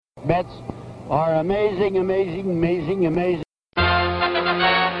Mets are amazing. There's a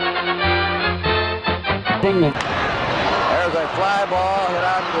fly ball hit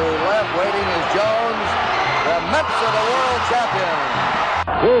out to left. Waiting is Jones. The Mets are the world champions.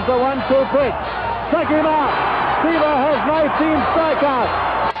 Here's the 1-2 pitch. Strike him out. Seaver has 19 strikeouts.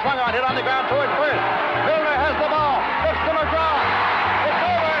 Swung on, hit on the ground toward first. Milner has the ball. It's to McGraw. It's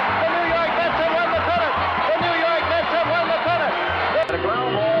over. The New York Mets have won the pennant. The New York Mets have won the pennant. The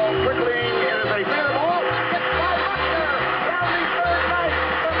ground ball quickly. It is a fair ball. It's by Buckner. Down the third base.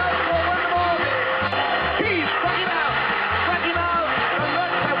 The Mets will win the ball game. He struck him out. Struck him out. The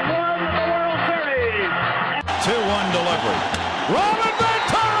Mets have won the World Series. 2-1 delivery. Robin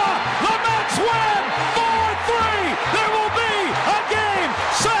Ventura. The Mets win 4-3. There will be a game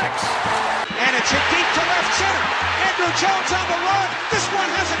 6. And it's hit deep to left center. Andrew Jones on the run. This one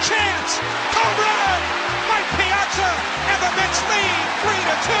has a chance. Home run! Mike Piazza, and the Mets lead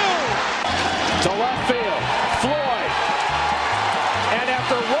 3-2. To left field, Floyd. And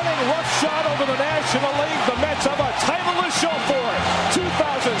after running roughshod over the National League, the Mets have a title to show for it.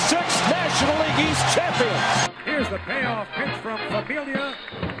 2006 National League East champions. Here's the payoff pitch from Familia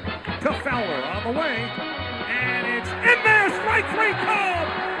to Fowler on the way. And it's in there, strike three called.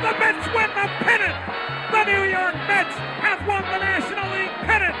 The Mets win the pennant. The New York Mets have won the National League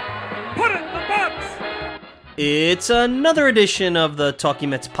pennant. Put it in the books. It's another edition of the Talking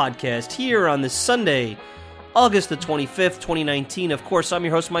Mets podcast here on this Sunday, August the 25th, 2019. Of course, I'm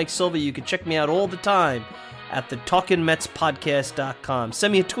your host, Mike Silva. You can check me out all the time at the TalkingMetsPodcast.com.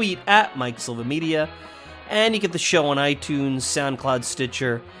 Send me a tweet at Mike Silva Media, and you get the show on iTunes, SoundCloud,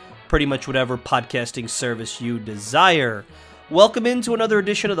 Stitcher, pretty much whatever podcasting service you desire. Welcome into another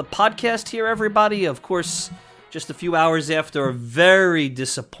edition of the podcast here, everybody. Of course, just a few hours after a very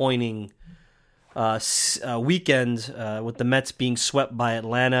disappointing weekend with the Mets being swept by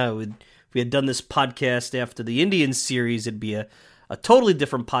Atlanta. If we had done this podcast after the Indians series, it'd be a totally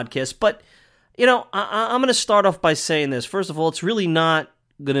different podcast. But, you know, I'm going to start off by saying this. First of all, it's really not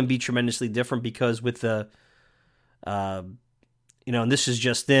going to be tremendously different because with the, and this is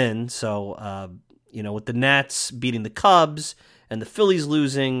just in, so, with the Nats beating the Cubs and the Phillies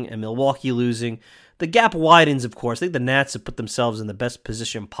losing and Milwaukee losing, the gap widens, of course. I think the Nats have put themselves in the best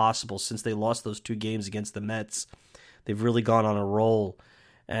position possible since they lost those 2 games against the Mets. They've really gone on a roll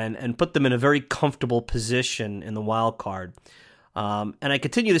and put them in a very comfortable position in the wild card. And I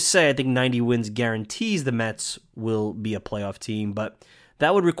continue to say I think 90 wins guarantees the Mets will be a playoff team, but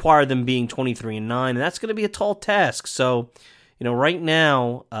that would require them being 23-9, and that's going to be a tall task. So, right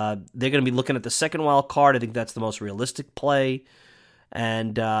now, they're going to be looking at the second wild card. I think that's the most realistic play.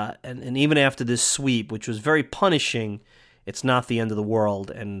 And even after this sweep, which was very punishing, it's not the end of the world.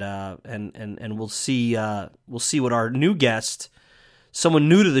 And we'll see what our new guest, someone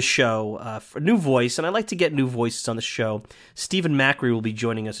new to the show, a new voice, and I like to get new voices on the show. Stephen Macri will be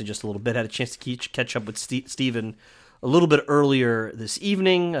joining us in just a little bit. I had a chance to catch up with Stephen a little bit earlier this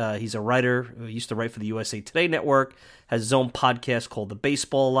evening. He's a writer. He used to write for the USA Today Network, has his own podcast called The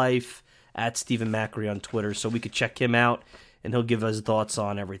Baseball Life, at Stephen Macri on Twitter, so we could check him out, and he'll give us thoughts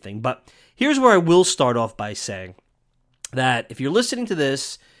on everything. But here's where I will start off by saying that if you're listening to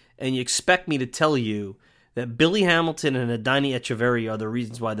this and you expect me to tell you that Billy Hamilton and Adeiny Hechavarria are the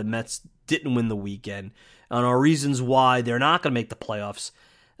reasons why the Mets didn't win the weekend and are reasons why they're not going to make the playoffs,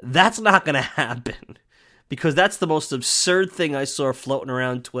 that's not going to happen. Because that's the most absurd thing I saw floating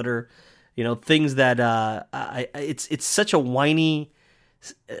around Twitter. Things that it's such a whiny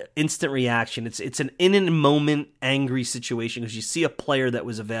instant reaction. It's an in-a-moment angry situation because you see a player that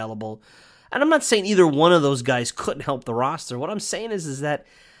was available. And I'm not saying either one of those guys couldn't help the roster. What I'm saying is that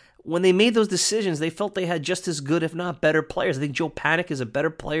when they made those decisions, they felt they had just as good, if not better, players. I think Joe Panik is a better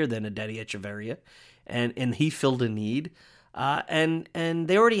player than Adeiny Hechavarria, and he filled a need. And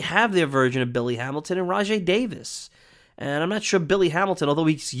they already have their version of Billy Hamilton and Rajay Davis. And I'm not sure Billy Hamilton, although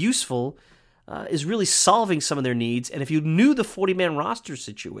he's useful, is really solving some of their needs. And if you knew the 40-man roster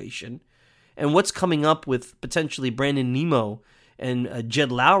situation and what's coming up with potentially Brandon Nimmo and Jed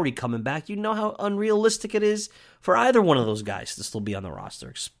Lowrie coming back, you know how unrealistic it is for either one of those guys to still be on the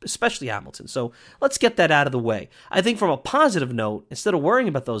roster, especially Hamilton. So let's get that out of the way. I think from a positive note, instead of worrying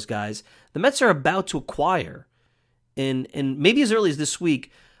about those guys, the Mets are about to acquire, and maybe as early as this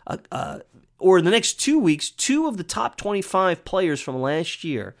week, or in the next 2 weeks, 2 of the top 25 players from last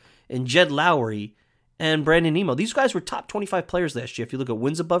year, in Jed Lowrie and Brandon Nimmo. These guys were top 25 players last year if you look at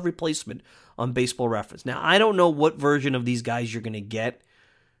wins above replacement on Baseball Reference. Now, I don't know what version of these guys you're going to get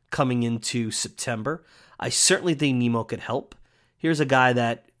coming into September. I certainly think Nimmo could help. Here's a guy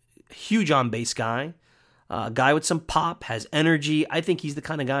that, huge on-base guy, A guy with some pop, has energy. I think he's the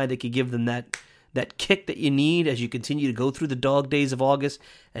kind of guy that could give them that kick that you need as you continue to go through the dog days of August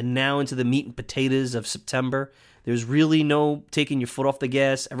and now into the meat and potatoes of September. There's really no taking your foot off the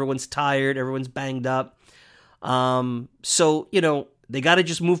gas. Everyone's tired. Everyone's banged up. So, they got to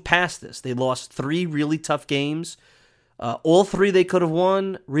just move past this. They lost 3 really tough games. All 3 they could have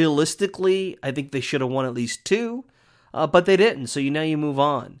won. Realistically, I think they should have won at least 2, but they didn't. So now you move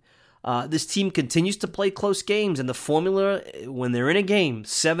on. This team continues to play close games, and the formula, when they're in a game,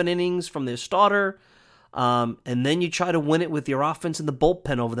 7 innings from their starter, and then you try to win it with your offense in the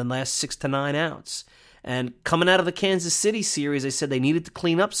bullpen over the last 6 to 9 outs. And coming out of the Kansas City series, I said they needed to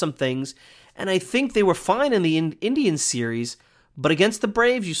clean up some things, and I think they were fine in the Indians series, but against the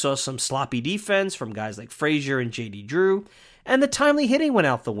Braves, you saw some sloppy defense from guys like Frazier and J.D. Drew, and the timely hitting went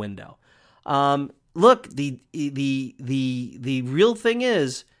out the window. Look, the real thing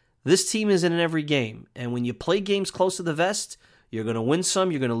is, this team is in every game, and when you play games close to the vest, you're going to win some,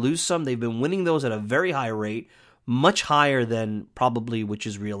 you're going to lose some. They've been winning those at a very high rate, much higher than probably which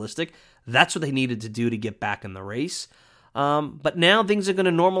is realistic. That's what they needed to do to get back in the race. But now things are going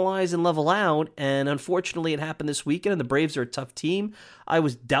to normalize and level out, and unfortunately it happened this weekend, and the Braves are a tough team. I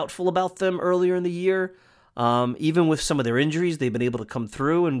was doubtful about them earlier in the year. Even with some of their injuries, they've been able to come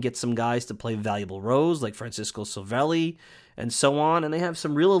through and get some guys to play valuable roles like Francisco Cervelli and so on. And they have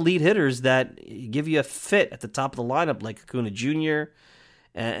some real elite hitters that give you a fit at the top of the lineup like Acuna Jr.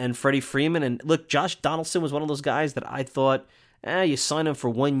 and Freddie Freeman. And look, Josh Donaldson was one of those guys that I thought, you sign him for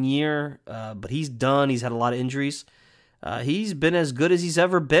 1 year, but he's done. He's had a lot of injuries. He's been as good as he's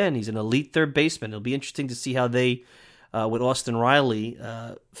ever been. He's an elite third baseman. It'll be interesting to see how they, with Austin Riley,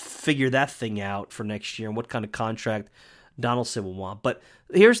 figure that thing out for next year and what kind of contract Donaldson will want. But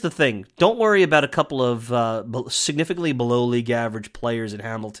here's the thing. Don't worry about a couple of significantly below league average players in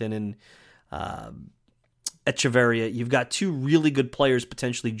Hamilton and Hechavarria. You've got 2 really good players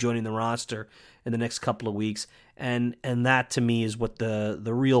potentially joining the roster in the next couple of weeks. And that, to me, is what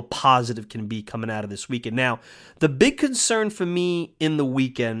the real positive can be coming out of this weekend. Now, the big concern for me in the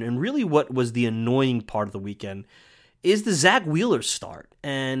weekend, and really what was the annoying part of the weekend, is the Zack Wheeler start.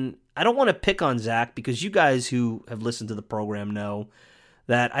 And I don't want to pick on Zack because you guys who have listened to the program know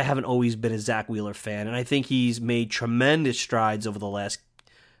that I haven't always been a Zack Wheeler fan. And I think he's made tremendous strides over the last,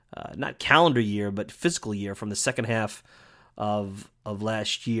 not calendar year, but fiscal year from the second half of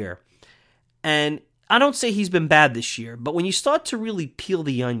last year. And I don't say he's been bad this year, but when you start to really peel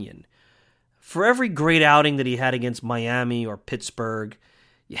the onion, for every great outing that he had against Miami or Pittsburgh,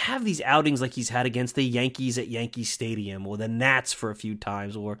 you have these outings like he's had against the Yankees at Yankee Stadium or the Nats for a few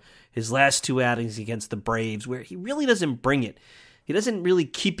times, or his last 2 outings against the Braves, where he really doesn't bring it. He doesn't really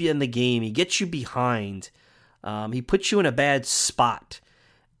keep you in the game. He gets you behind. He puts you in a bad spot.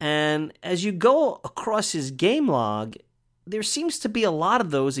 And as you go across his game log, there seems to be a lot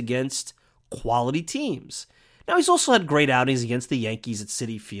of those against quality teams. Now, he's also had great outings against the Yankees at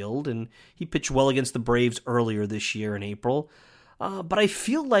Citi Field, and he pitched well against the Braves earlier this year in April. But I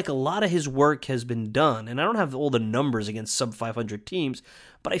feel like a lot of his work has been done, and I don't have all the numbers against sub-500 teams,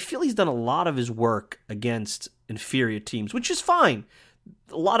 but I feel he's done a lot of his work against inferior teams, which is fine.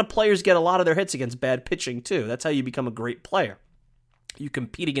 A lot of players get a lot of their hits against bad pitching, too. That's how you become a great player. You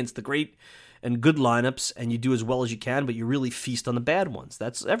compete against the great and good lineups, and you do as well as you can, but you really feast on the bad ones.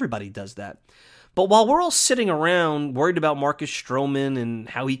 Everybody does that. But while we're all sitting around worried about Marcus Stroman and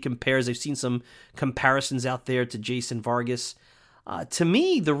how he compares, I've seen some comparisons out there to Jason Vargas. To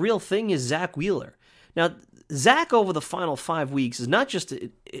me, the real thing is Zack Wheeler. Now, Zack over the final 5 weeks is not just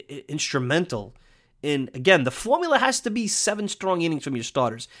instrumental in, again, the formula has to be 7 strong innings from your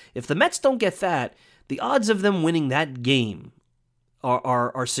starters. If the Mets don't get that, the odds of them winning that game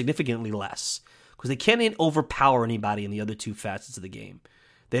are significantly less because they can't overpower anybody in the other 2 facets of the game.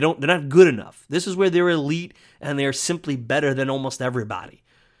 They're not good enough. This is where they're elite and they're simply better than almost everybody.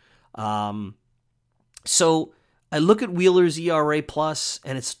 So I look at Wheeler's ERA plus,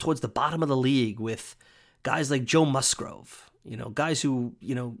 and it's towards the bottom of the league with guys like Joe Musgrove. Guys who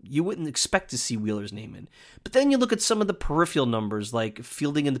you wouldn't expect to see Wheeler's name in. But then you look at some of the peripheral numbers like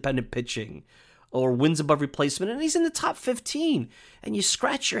fielding independent pitching or wins above replacement, and he's in the top 15. And you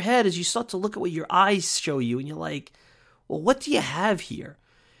scratch your head as you start to look at what your eyes show you, and you're like, well, what do you have here?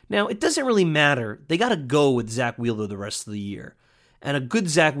 Now, it doesn't really matter. They got to go with Zack Wheeler the rest of the year. And a good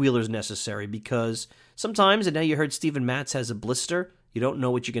Zack Wheeler is necessary because sometimes, and now you heard Steven Matz has a blister, you don't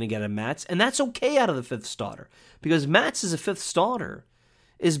know what you're going to get at Matz, and that's okay out of the 5th starter because Matz as a 5th starter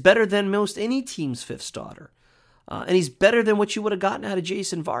is better than most any team's 5th starter. And he's better than what you would have gotten out of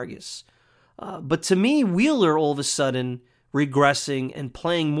Jason Vargas. But to me, Wheeler all of a sudden regressing and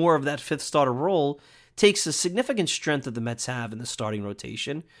playing more of that 5th starter role takes a significant strength that the Mets have in the starting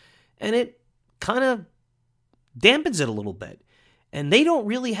rotation, and it kind of dampens it a little bit. And they don't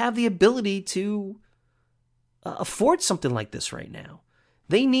really have the ability to afford something like this right now.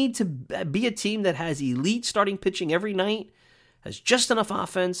 They need to be a team that has elite starting pitching every night, has just enough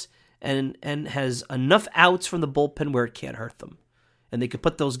offense, and has enough outs from the bullpen where it can't hurt them. And they could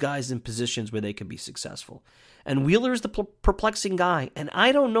put those guys in positions where they can be successful. And Wheeler is the perplexing guy, and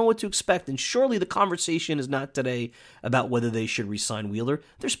I don't know what to expect. And surely the conversation is not today about whether they should re-sign Wheeler.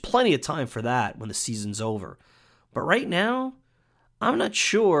 There's plenty of time for that when the season's over. But right now, I'm not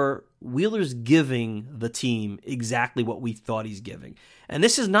sure Wheeler's giving the team exactly what we thought he's giving. And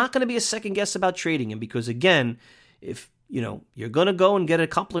this is not going to be a second guess about trading him, because again, if you're going to go and get a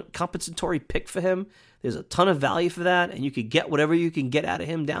compensatory pick for him, there's a ton of value for that, and you could get whatever you can get out of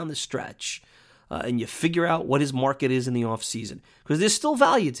him down the stretch. And you figure out what his market is in the offseason, because there's still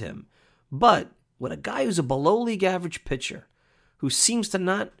value to him. But with a guy who's a below-league average pitcher, who seems to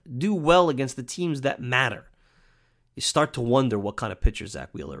not do well against the teams that matter, you start to wonder what kind of pitcher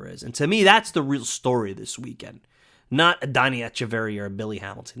Zack Wheeler is. And to me, that's the real story this weekend, not Adeiny Hechavarria or Billy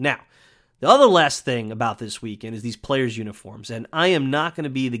Hamilton. Now, the other last thing about this weekend is these players' uniforms. And I am not going to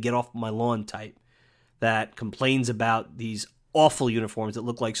be the get-off-my-lawn type that complains about these awful uniforms that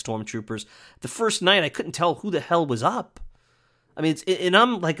look like stormtroopers. The first night, I couldn't tell who the hell was up. I mean, and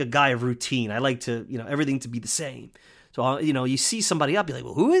I'm like a guy of routine. I like to, everything to be the same. So, you see somebody up, you're like,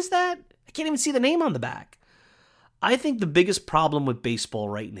 well, who is that? I can't even see the name on the back. I think the biggest problem with baseball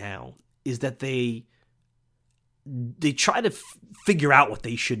right now is that they try to figure out what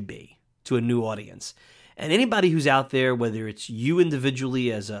they should be to a new audience. And anybody who's out there, whether it's you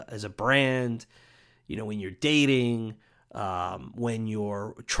individually as a brand, when you're dating, when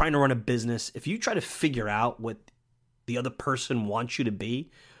you're trying to run a business, if you try to figure out what the other person wants you to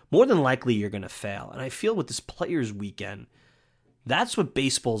be, more than likely you're going to fail. And I feel with this Players Weekend, that's what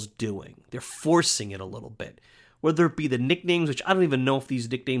baseball's doing. They're forcing it a little bit. Whether it be the nicknames, which I don't even know if these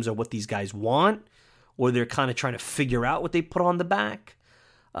nicknames are what these guys want, or they're kind of trying to figure out what they put on the back,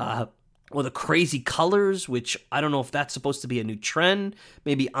 or the crazy colors, which I don't know if that's supposed to be a new trend.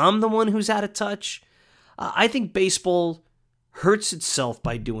 Maybe I'm the one who's out of touch. I think baseball hurts itself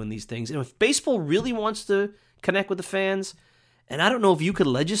by doing these things. And if baseball really wants to connect with the fans, and I don't know if you could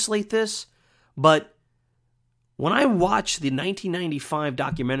legislate this, but when I watched the 1995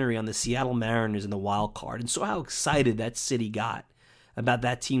 documentary on the Seattle Mariners and the wild card and saw how excited that city got about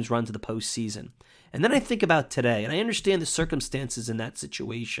that team's run to the postseason, and then I think about today, and I understand the circumstances in that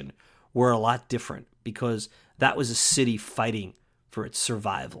situation were a lot different because that was a city fighting for its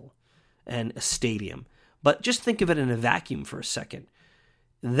survival and a stadium. But just think of it in a vacuum for a second.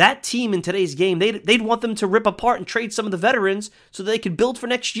 That team in today's game, they'd want them to rip apart and trade some of the veterans so that they could build for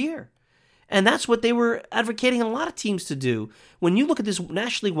next year. And that's what they were advocating a lot of teams to do. When you look at this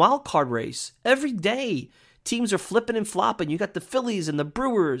National League wild card race, every day teams are flipping and flopping. You got the Phillies and the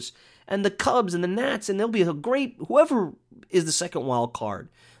Brewers and the Cubs and the Nats, and there'll be a great, whoever is the second wild card,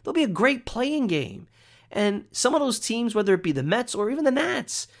 there'll be a great playing game. And some of those teams, whether it be the Mets or even the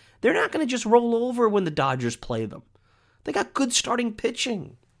Nats, they're not going to just roll over when the Dodgers play them. They got good starting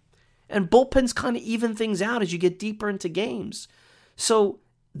pitching. And bullpens kind of even things out as you get deeper into games. So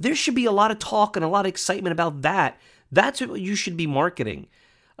there should be a lot of talk and a lot of excitement about that. That's what you should be marketing.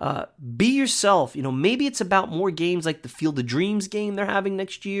 Be yourself. Maybe it's about more games like the Field of Dreams game they're having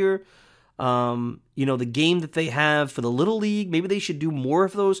next year. The game that they have for the Little League. Maybe they should do more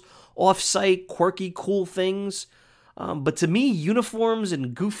of those off-site, quirky, cool things. But to me, uniforms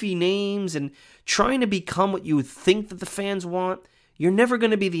and goofy names and trying to become what you would think that the fans want, you're never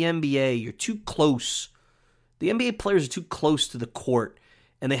going to be the NBA. You're too close. The NBA players are too close to the court,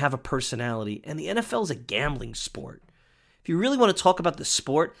 and they have a personality. And the NFL is a gambling sport. If you really want to talk about the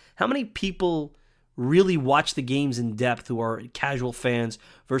sport, how many people really watch the games in depth who are casual fans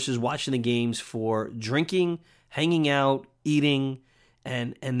versus watching the games for drinking, hanging out, eating,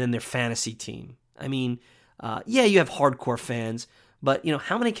 and then their fantasy team? I mean, you have hardcore fans, but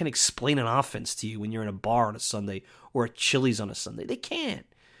how many can explain an offense to you when you're in a bar on a Sunday or a Chili's on a Sunday? They can't.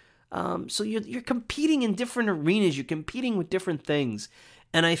 So you're competing in different arenas. You're competing with different things.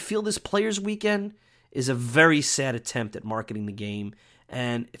 And I feel this Players Weekend is a very sad attempt at marketing the game.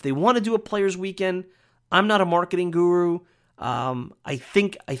 And if they want to do a Players Weekend, I'm not a marketing guru. I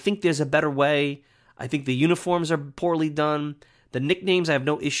think there's a better way. I think the uniforms are poorly done. The nicknames I have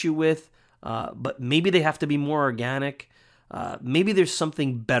no issue with, but maybe they have to be more organic. Maybe there's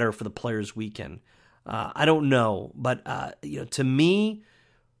something better for the Players Weekend. I don't know, but to me,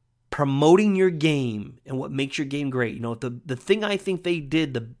 promoting your game and what makes your game great. The thing I think they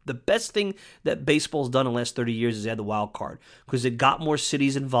did, the best thing that baseball's done in the last 30 years is they had the wild card, because it got more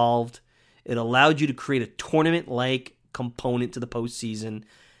cities involved. It allowed you to create a tournament-like component to the postseason.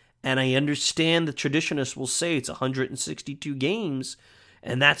 And I understand the traditionalists will say it's 162 games,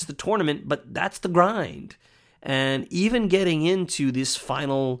 and that's the tournament, but that's the grind. And even getting into this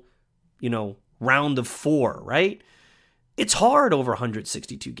final, round of 4, right? It's hard over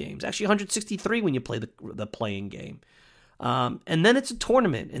 162 games. Actually, 163 when you play the playing game. And then it's a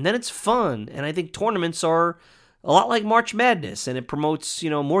tournament, and then it's fun. And I think tournaments are a lot like March Madness, and it promotes,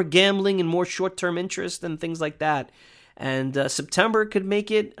 more gambling and more short-term interest and things like that. And September could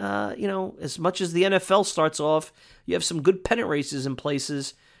make it, as much as the NFL starts off, you have some good pennant races in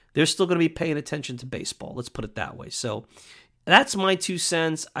places, they're still going to be paying attention to baseball. Let's put it that way. So that's my 2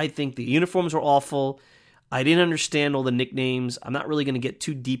 cents. I think the uniforms were awful. I didn't understand all the nicknames. I'm not really going to get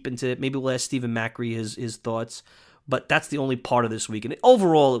too deep into it. Maybe we'll ask Stephen Macri his thoughts. But that's the only part of this weekend.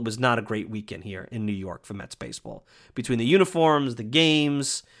 Overall, it was not a great weekend here in New York for Mets baseball. Between the uniforms, the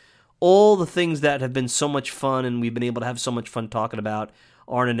games, all the things that have been so much fun and we've been able to have so much fun talking about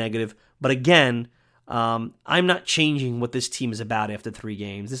aren't a negative. But again, I'm not changing what this team is about after 3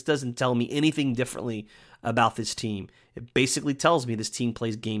 games. This doesn't tell me anything differently about this team. It basically tells me this team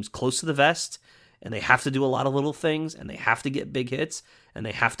plays games close to the vest, and they have to do a lot of little things, and they have to get big hits, and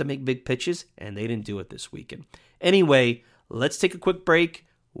they have to make big pitches, and they didn't do it this weekend. Anyway, let's take a quick break.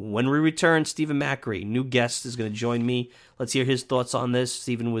 When we return, Stephen Macri, new guest, is going to join me. Let's hear his thoughts on this.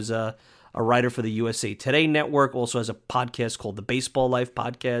 Stephen was a writer for the USA Today Network, also has a podcast called the Baseball Life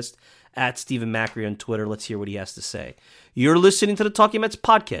Podcast, at Stephen Macri on Twitter. Let's hear what he has to say. You're listening to the Talking Mets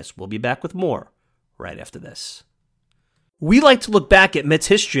podcast. We'll be back with more right after this. We like to look back at Mets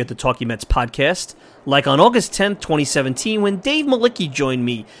history at the Talking Mets podcast, like on August 10th, 2017, when Dave Malicki joined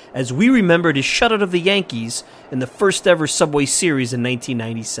me as we remembered his shutout of the Yankees in the first ever Subway Series in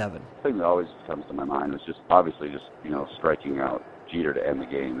 1997. The thing that always comes to my mind was just striking out Jeter to end the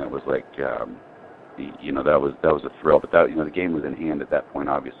game. That was like, that was a thrill. But that, the game was in hand at that point,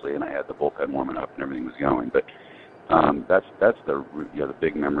 obviously, and I had the bullpen warming up and everything was going. But that's the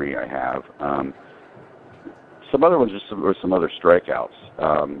big memory I have. Some other ones were some other strikeouts.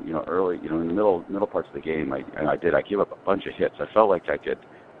 Early, in the middle parts of the game, I gave up a bunch of hits. I felt like I could,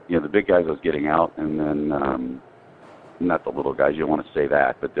 the big guys I was getting out, and then not the little guys. You don't want to say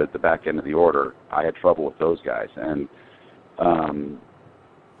that, but the back end of the order, I had trouble with those guys, and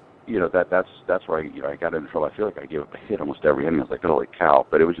that's where I got into trouble. I feel like I gave up a hit almost every inning. I was like, holy cow!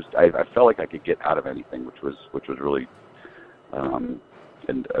 But it was just I felt like I could get out of anything, which was really and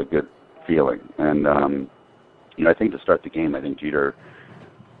a good feeling. And I think to start the game, I think Jeter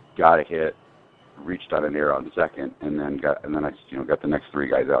got a hit, reached on an error on second, and then I got the next 3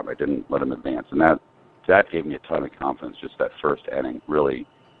 guys out, and I didn't let them advance, and that gave me a ton of confidence. Just that first inning really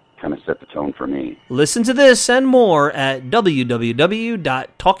kind of set the tone for me. Listen to this and more at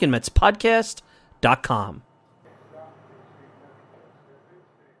www.talkingmetspodcast.com.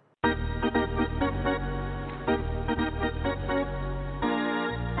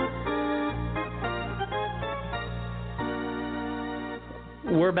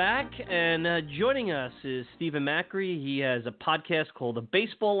 We're back, and joining us is Stephen Macri. He has a podcast called the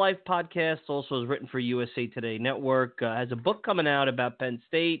Baseball Life Podcast, also has written for USA Today Network, has a book coming out about Penn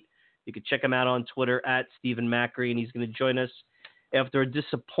State. You can check him out on Twitter at Stephen Macri, and he's going to join us after a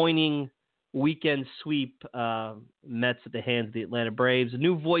disappointing weekend sweep, Mets at the hands of the Atlanta Braves. A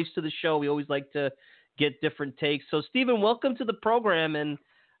new voice to the show. We always like to get different takes. So, Stephen, welcome to the program, and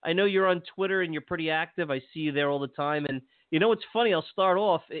I know you're on Twitter and you're pretty active. I see you there all the time, and it's funny. I'll start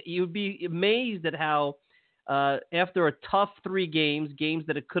off. You'd be amazed at how after a tough 3 games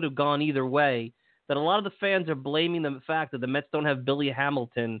that it could have gone either way, that a lot of the fans are blaming the fact that the Mets don't have Billy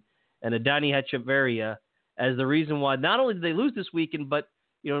Hamilton and Adeiny Hechavarria as the reason why not only did they lose this weekend, but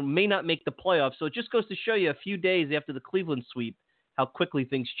may not make the playoffs. So it just goes to show you a few days after the Cleveland sweep how quickly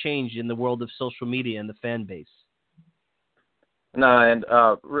things changed in the world of social media and the fan base. No, and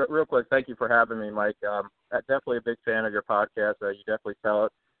real quick, thank you for having me, Mike. Definitely a big fan of your podcast. You definitely tell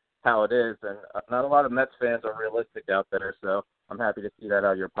it how it is, and not a lot of Mets fans are realistic out there, so I'm happy to see that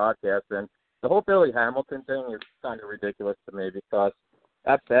out of your podcast. And the whole Billy Hamilton thing is kind of ridiculous to me because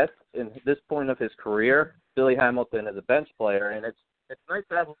at best, in this point of his career, Billy Hamilton is a bench player, and it's nice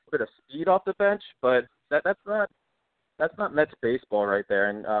to have a bit of speed off the bench, but that's not Mets baseball right there.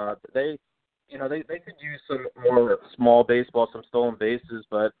 And they could use some more small baseball, some stolen bases,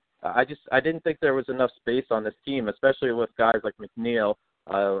 but I didn't think there was enough space on this team, especially with guys like McNeil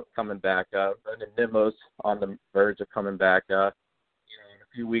coming back, and Nimmo's on the verge of coming back.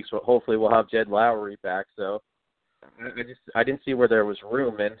 few weeks, hopefully we'll have Jed Lowrie back. So I didn't see where there was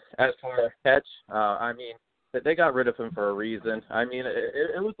room. And as for Hetch, I mean, they got rid of him for a reason. I mean,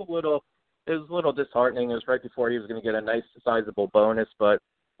 it was a little disheartening. It was right before he was going to get a nice sizable bonus, but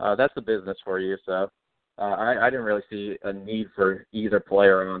that's the business for you. So I didn't really see a need for either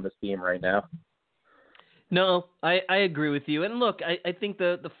player on this team right now. No, I agree with you. And look, I think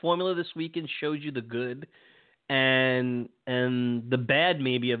the formula this weekend shows you the good and the bad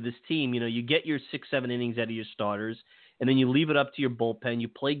maybe of this team. You know, you get your 6-7 innings out of your starters, and then you leave it up to your bullpen. You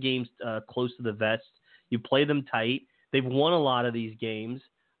play games close to the vest. You play them tight. They've won a lot of these games.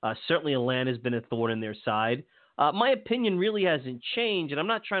 Certainly Atlanta's been a thorn in their side. My opinion really hasn't changed, and I'm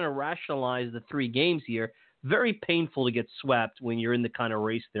not trying to rationalize the 3 games here. Very painful to get swept when you're in the kind of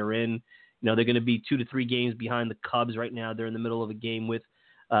race they're in. You know, they're going to be 2 to 3 games behind the Cubs right now. They're in the middle of a game with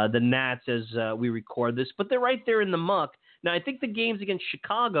the Nats as we record this, but they're right there in the muck. Now, I think the games against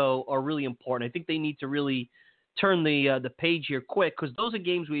Chicago are really important. I think they need to really turn the page here quick, because those are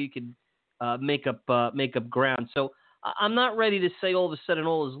games where you can make up ground. So I'm not ready to say all of a sudden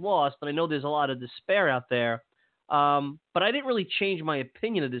all is lost, but I know there's a lot of despair out there. But I didn't really change my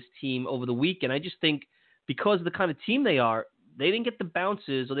opinion of this team over the weekend. I just think because of the kind of team they are, they didn't get the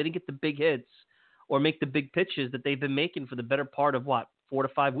bounces or they didn't get the big hits or make the big pitches that they've been making for the better part of, 4 to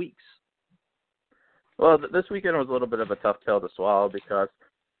 5 weeks. Well, this weekend was a little bit of a tough pill to swallow because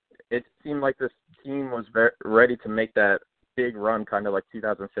it seemed like this team was ready to make that big run, kind of like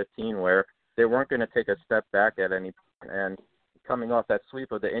 2015, where they weren't going to take a step back at any point. And coming off that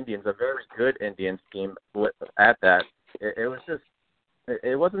sweep of the Indians, a very good Indians team at that, it was just,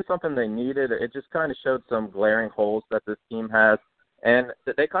 it wasn't something they needed. It just kind of showed some glaring holes that this team has. And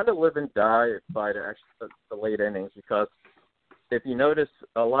they kind of live and die by the late innings, because if you notice,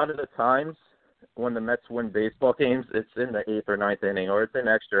 a lot of the times when the Mets win baseball games, it's in the 8th or 9th inning, or it's in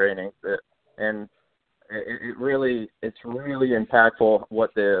extra innings. And it's really impactful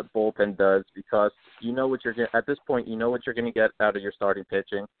what the bullpen does, because you know what you're getting at this point. You know what you're going to get out of your starting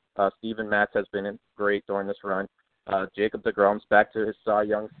pitching. Steven Matz has been great during this run. Jacob deGrom's back to his Cy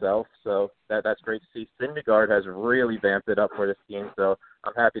Young self, so that's great to see. Syndergaard has really vamped it up for this team, so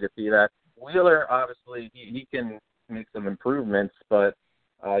I'm happy to see that. Wheeler, obviously, he can make some improvements, but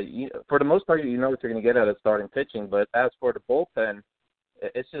for the most part, you know what you're going to get out of starting pitching. But as for the bullpen,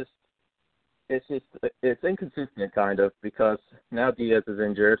 it's inconsistent kind of, because now Diaz is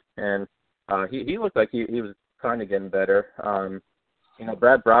injured, and he looked like he was kind of getting better.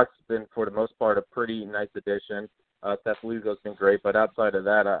 Brad Brock's been, for the most part, a pretty nice addition. Seth Lugo's been great, but outside of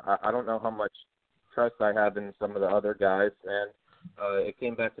that, I don't know how much trust I have in some of the other guys, and it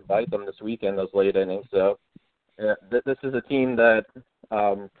came back to bite them this weekend, those late innings. So this is a team that,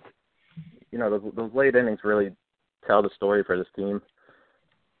 those late innings really tell the story for this team.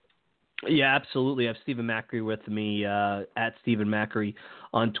 Yeah, absolutely. I have Stephen Macri with me at Stephen Macri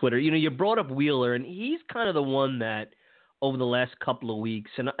on Twitter. You brought up Wheeler, and he's kind of the one that over the last couple of weeks,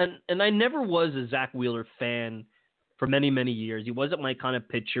 and I never was a Zack Wheeler fan for many, many years. He wasn't my kind of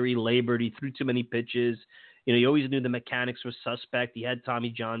pitcher. He labored. He threw too many pitches. You always knew the mechanics were suspect. He had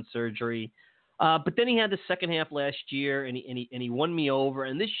Tommy John surgery. But then he had the second half last year, and he won me over.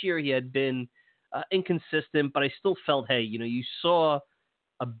 And this year he had been inconsistent, but I still felt, hey, you saw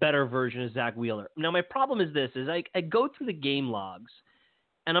a better version of Zack Wheeler. Now, my problem is this, is I go through the game logs,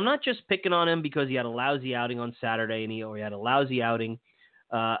 and I'm not just picking on him because he had a lousy outing on Saturday, or he had a lousy outing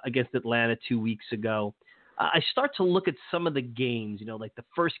against Atlanta 2 weeks ago. I start to look at some of the games, like the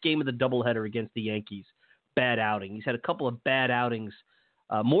first game of the doubleheader against the Yankees, bad outing. He's had a couple of bad outings,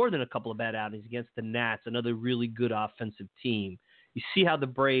 more than a couple of bad outings against the Nats, another really good offensive team. You see how the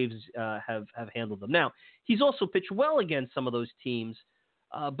Braves have handled them. Now, he's also pitched well against some of those teams,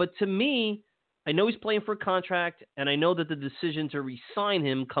 but to me, I know he's playing for a contract, and I know that the decision to re-sign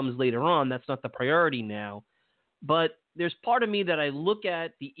him comes later on. That's not the priority now. But there's part of me that I look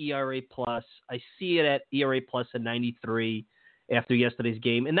at the ERA plus. I see it at ERA plus at 93 after yesterday's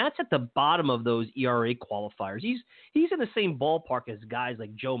game, and that's at the bottom of those ERA qualifiers. He's in the same ballpark as guys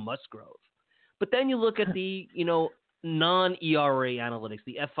like Joe Musgrove. But then you look at the non-ERA analytics,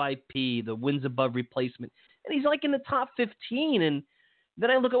 the FIP, the wins above replacement, and he's like in the top 15. And then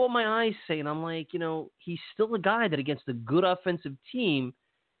I look at what my eyes say, and I'm like, he's still a guy that against a good offensive team,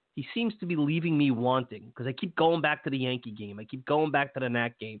 he seems to be leaving me wanting, because I keep going back to the Yankee game. I keep going back to the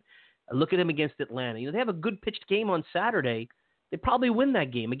Nat game. I look at him against Atlanta. They have a good pitched game on Saturday. They probably win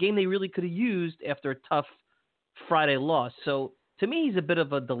that game, a game they really could have used after a tough Friday loss. So to me, he's a bit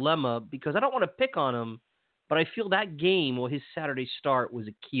of a dilemma, because I don't want to pick on him, but I feel that game or his Saturday start was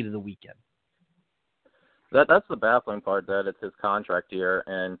a key to the weekend. That's the baffling part, that it's his contract year,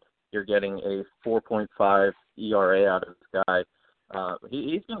 and you're getting a 4.5 ERA out of this guy.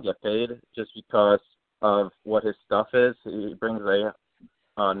 He's going to get paid just because of what his stuff is. He brings a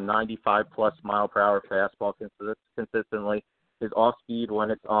 95-plus mile-per-hour fastball consistently. His off-speed,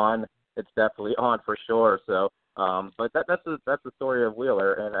 when it's on, it's definitely on for sure. So, but that's the story of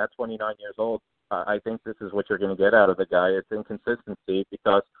Wheeler, and at 29 years old, I think this is what you're going to get out of the guy. It's inconsistency,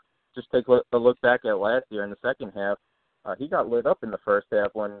 because just take a look back at last year in the second half. He got lit up in the first half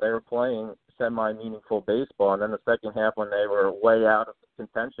when they were playing semi-meaningful baseball, and then the second half when they were way out of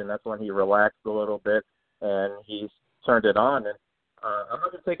contention, that's when he relaxed a little bit and he turned it on. And I'm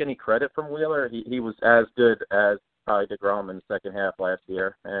not going to take any credit from Wheeler. He was as good as probably DeGrom in the second half last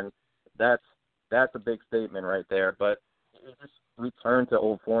year, and that's a big statement right there. But he just returned to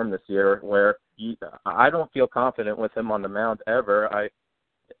old form this year, where I don't feel confident with him on the mound ever.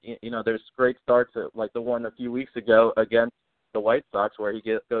 There's great starts, like the one a few weeks ago against the White Sox, where he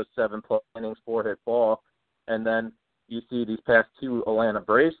goes 7+ innings, 4-hit ball, and then you see these past 2 Atlanta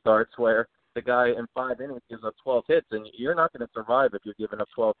Braves starts where the guy in 5 innings gives up 12 hits, and you're not going to survive if you're giving up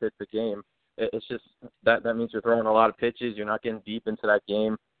 12 hits a game. It's just that means you're throwing a lot of pitches, you're not getting deep into that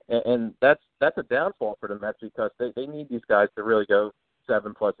game, and that's a downfall for the Mets, because they need these guys to really go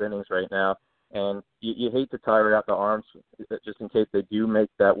 7+ innings right now. And you hate to tire out the arms just in case they do make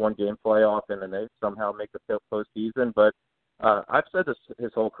that one-game playoff and then they somehow make the postseason. But I've said this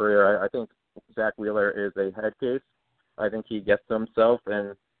his whole career. I think Zack Wheeler is a head case. I think he gets to himself,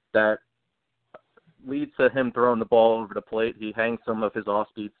 and that leads to him throwing the ball over the plate. He hangs some of his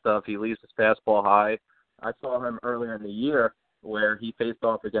off-speed stuff. He leaves his fastball high. I saw him earlier in the year where he faced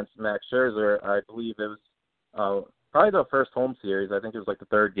off against Max Scherzer. I believe it was probably the first home series. I think it was like the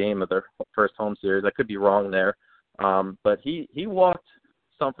third game of their first home series. I could be wrong there. But he walked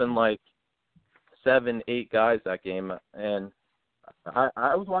something like 7-8 guys that game. And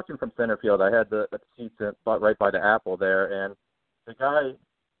I was watching from center field. I had the seats right by the apple there. And the guy,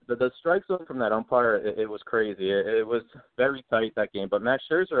 the strike zone from that umpire, it was crazy. It was very tight that game. But Max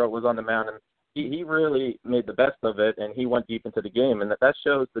Scherzer was on the mound, and he really made the best of it, and he went deep into the game. And that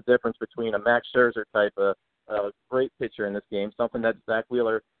shows the difference between a Max Scherzer type of great pitcher in this game, something that Zack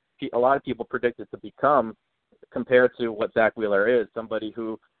Wheeler, a lot of people predicted to become, compared to what Zack Wheeler is, somebody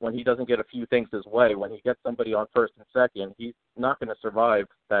who, when he doesn't get a few things his way, when he gets somebody on first and second, he's not going to survive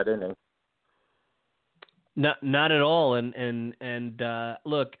that inning. Not at all. And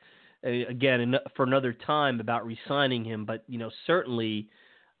look, again, for another time about re-signing him, but certainly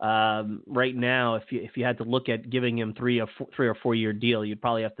right now, if you had to look at giving him 3 or 4 year deal, you'd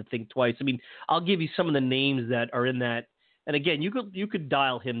probably have to think twice. I mean, I'll give you some of the names that are in that. And again, you could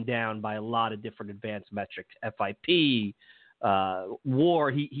dial him down by a lot of different advanced metrics, FIP,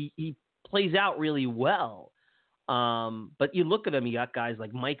 WAR. He plays out really well. But you look at him, you got guys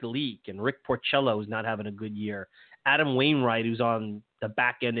like Mike Leake and Rick Porcello, who's not having a good year. Adam Wainwright, who's on the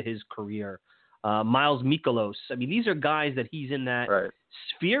back end of his career. Miles Mikolas. I mean, these are guys that he's in that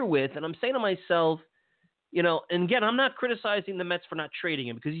sphere with. And I'm saying to myself, and again, I'm not criticizing the Mets for not trading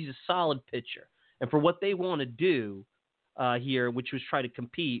him, because he's a solid pitcher. And for what they want to do here, which was try to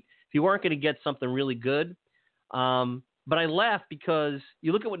compete, if you weren't going to get something really good. But I laugh because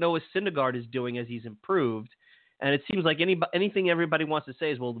you look at what Noah Syndergaard is doing as he's improved, and it seems like anything everybody wants to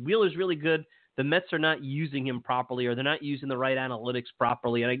say is, well, Wheeler's really good. The Mets are not using him properly, or they're not using the right analytics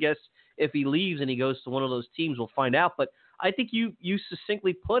properly. And I guess if he leaves and he goes to one of those teams, we'll find out. But I think you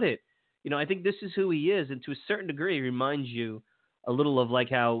succinctly put it. I think this is who he is. And to a certain degree, he reminds you a little of like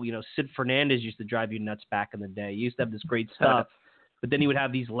how, Sid Fernandez used to drive you nuts back in the day. He used to have this great stuff, but then he would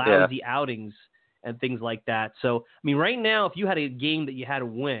have these lousy outings and things like that. So, I mean, right now, if you had a game that you had to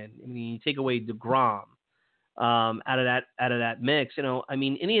win, I mean, you take away DeGrom, out of that mix, I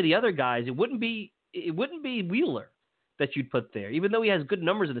mean, any of the other guys, it wouldn't be Wheeler that you'd put there, even though he has good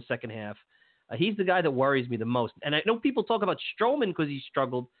numbers in the second half. He's the guy that worries me the most. And I know people talk about Stroman because he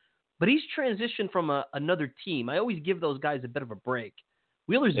struggled, but he's transitioned from another team. I always give those guys a bit of a break.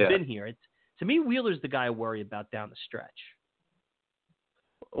 Wheeler's been here. To me, Wheeler's the guy I worry about down the stretch.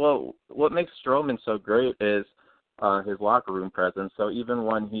 Well, what makes Stroman so great is his locker room presence. So even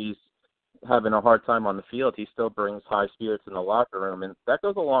when he's having a hard time on the field, he still brings high spirits in the locker room, and that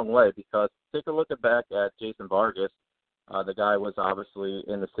goes a long way, because take a look back at Jason Vargas. The guy was obviously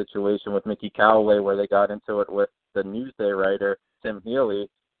in the situation with Mickey Callaway where they got into it with the Newsday writer, Tim Healy,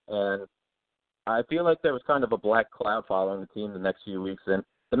 and I feel like there was kind of a black cloud following the team the next few weeks, and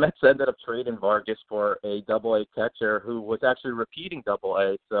the Mets ended up trading Vargas for a Double-A catcher who was actually repeating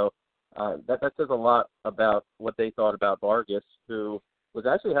Double-A, so that says a lot about what they thought about Vargas, who was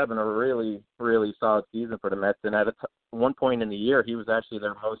actually having a really, really solid season for the Mets. And at one point in the year, he was actually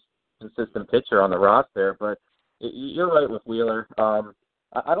their most consistent pitcher on the roster. But you're right with Wheeler.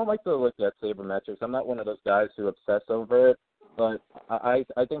 I don't like to look at sabermetrics. I'm not one of those guys who obsess over it. But I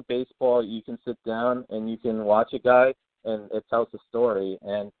think baseball, you can sit down and you can watch a guy, and it tells a story.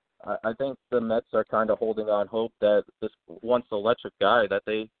 And I think the Mets are kind of holding on hope that this once electric guy that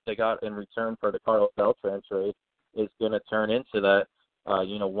they got in return for the Carlos Beltran trade is going to turn into that,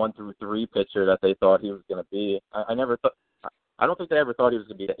 1 through 3 pitcher that they thought he was going to be. I don't think they ever thought he was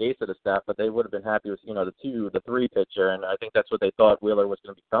going to be the ace of the staff, but they would have been happy with, the 2, the 3 pitcher. And I think that's what they thought Wheeler was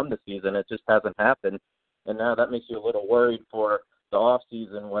going to become this season. It just hasn't happened. And now that makes you a little worried for the off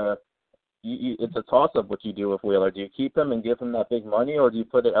season, where it's a toss-up what you do with Wheeler. Do you keep him and give him that big money, or do you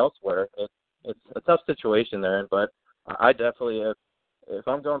put it elsewhere? It's a tough situation there. But I definitely, if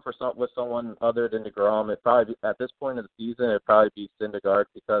I'm going with someone other than DeGrom, it probably at this point of the season, it'd probably be Syndergaard,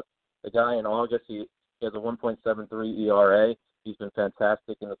 because the guy in August, he has a 1.73 ERA. He's been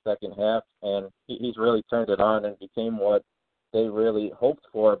fantastic in the second half, and he's really turned it on and became what they really hoped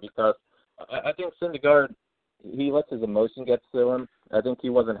for, because I think Syndergaard, he lets his emotion get to him. I think he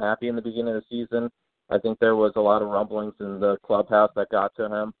wasn't happy in the beginning of the season. I think there was a lot of rumblings in the clubhouse that got to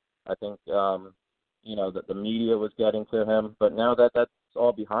him. I think, that the media was getting to him. But now that that's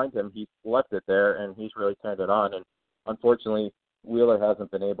all behind him, he's left it there, and he's really turned it on. And unfortunately, Wheeler hasn't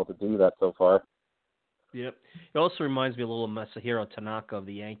been able to do that so far. Yep. It also reminds me a little of Masahiro Tanaka of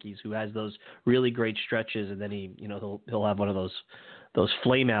the Yankees, who has those really great stretches, and then he'll have one of those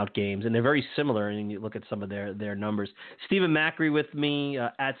flame out games, and they're very similar. And you look at some of their numbers. Stephen Macri with me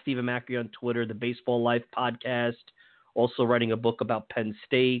at Stephen Macri on Twitter, the Baseball Life podcast. Also writing a book about Penn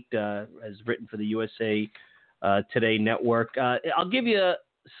State, as written for the USA Today Network. I'll give you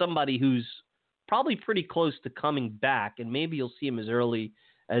somebody who's probably pretty close to coming back, and maybe you'll see him as early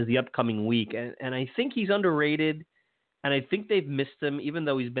as the upcoming week. And I think he's underrated, and I think they've missed him, even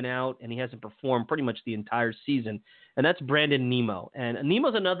though he's been out and he hasn't performed pretty much the entire season. And that's Brandon Nimmo. And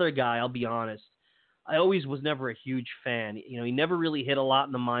Nimmo's another guy, I'll be honest. I always was never a huge fan. He never really hit a lot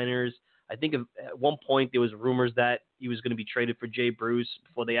in the minors. I think at one point there was rumors that he was going to be traded for Jay Bruce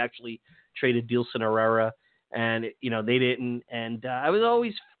before they actually traded Dilson Herrera. And, they didn't. And I was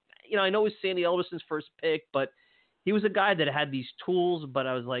always, I know it was Sandy Alderson's first pick, but he was a guy that had these tools, but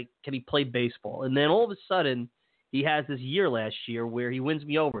I was like, can he play baseball? And then all of a sudden, he has this year last year where he wins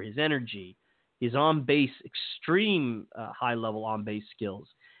me over. His energy, his on-base, extreme high-level on-base skills.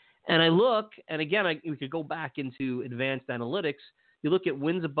 And I look, and again, we could go back into advanced analytics. You look at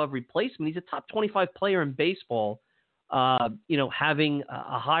wins above replacement. He's a top 25 player in baseball, having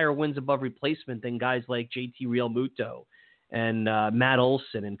a higher wins above replacement than guys like JT Realmuto and Matt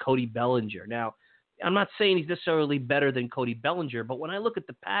Olson and Cody Bellinger. Now, I'm not saying he's necessarily better than Cody Bellinger, but when I look at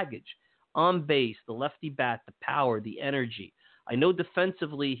the package, on base, the lefty bat, the power, the energy, I know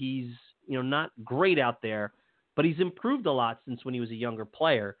defensively he's not great out there, but he's improved a lot since when he was a younger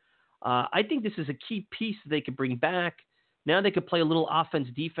player. I think this is a key piece that they could bring back. Now they could play a little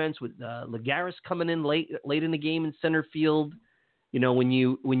offense-defense with Lagares coming in late in the game in center field. When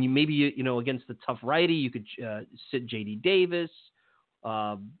you maybe against the tough righty, you could sit J.D. Davis.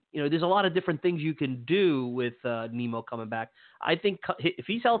 There's a lot of different things you can do with Nimmo coming back. I think if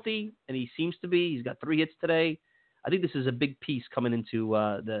he's healthy, and he seems to be, he's got 3 hits today, I think this is a big piece coming into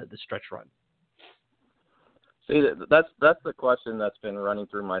the stretch run. See, that's the question that's been running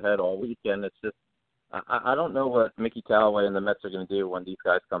through my head all weekend. It's just I don't know what Mickey Callaway and the Mets are going to do when these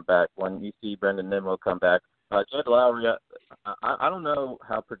guys come back, when you see Brendan Nimmo come back. Jed Lowrie, I don't know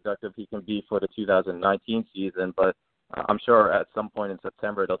how productive he can be for the 2019 season, but I'm sure at some point in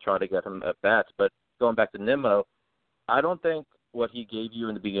September they'll try to get him at bats. But going back to Nimmo, I don't think what he gave you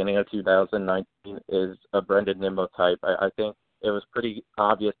in the beginning of 2019 is a Brendan Nimmo type. I think it was pretty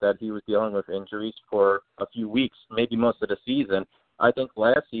obvious that he was dealing with injuries for a few weeks, maybe most of the season. I think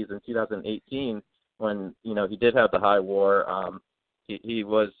last season, 2018, when he did have the high WAR, he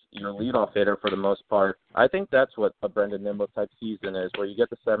was your leadoff hitter for the most part. I think that's what a Brendan Nimmo type season is, where you get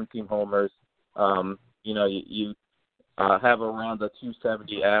the 17 homers, you have around the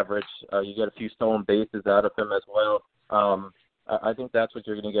 270 average. You get a few stolen bases out of him as well. I think that's what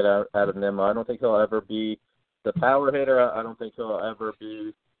you're going to get out of Nimmo. I don't think he'll ever be the power hitter. I don't think he'll ever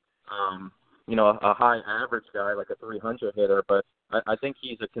be, a high average guy like a 300 hitter. But I think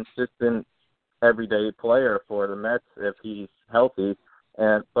he's a consistent everyday player for the Mets if he's healthy.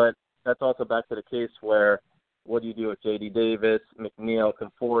 But that's also back to the case where what do you do with J.D. Davis, McNeil,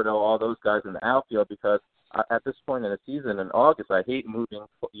 Conforto, all those guys in the outfield? Because at this point in the season in August, I hate moving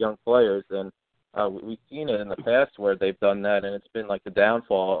young players, and We've seen it in the past where they've done that, and it's been like the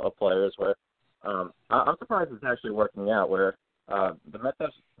downfall of players where I'm surprised it's actually working out, where the Mets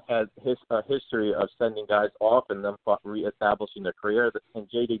have had a history of sending guys off and then reestablishing their career. In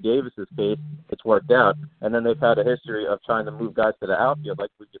J.D. Davis's case, it's worked out. And then they've had a history of trying to move guys to the outfield, like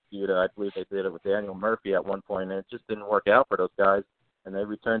we just viewed. I believe they did it with Daniel Murphy at one point, and it just didn't work out for those guys, and they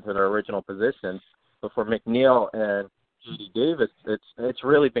returned to their original positions. But for McNeil and J.D. Davis, it's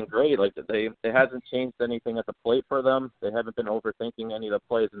really been great. Like it hasn't changed anything at the plate for them. They haven't been overthinking any of the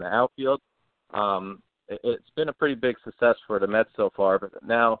plays in the outfield. It's been a pretty big success for the Mets so far. But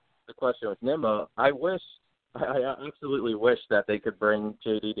now the question with Nimmo, I absolutely wish that they could bring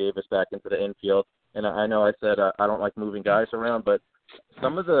J.D. Davis back into the infield. And I know I said I don't like moving guys around, but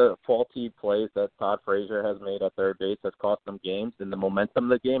some of the faulty plays that Todd Frazier has made at third base has cost them games and the momentum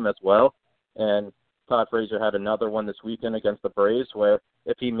of the game as well. And Todd Frazier had another one this weekend against the Braves where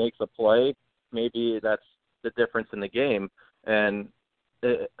if he makes a play, maybe that's the difference in the game. And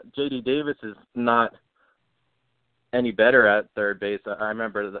J.D. Davis is not any better at third base. I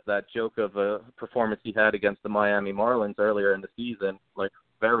remember that joke of a performance he had against the Miami Marlins earlier in the season, like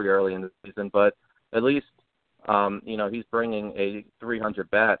very early in the season. But at least, he's bringing a 300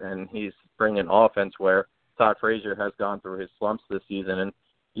 bat, and he's bringing offense where Todd Frazier has gone through his slumps this season. And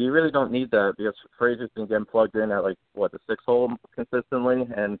you really don't need that because Frazier's been getting plugged in at the sixth hole consistently,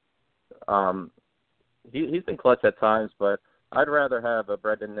 and he's been clutch at times. But I'd rather have a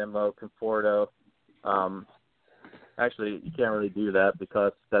Brendan Nimmo, Conforto. Actually, you can't really do that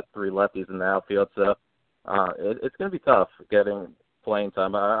because that's three lefties in the outfield. So it's going to be tough getting playing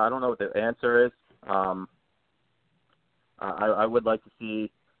time. I don't know what the answer is. I would like to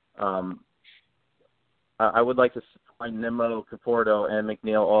see. I would like to find Nimmo, Conforto, and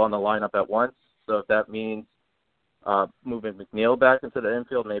McNeil all in the lineup at once. So if that means moving McNeil back into the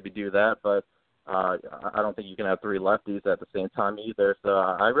infield, maybe do that. But I don't think you can have three lefties at the same time either. So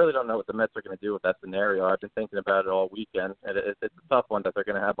I really don't know what the Mets are going to do with that scenario. I've been thinking about it all weekend, and it's a tough one that they're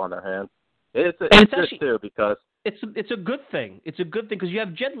going to have on their hands. It's actually, too, because it's a good thing. It's a good thing because you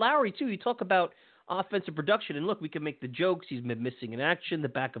have Jed Lowrie too. You talk about offensive production, and look, we can make the jokes. He's been missing in action, the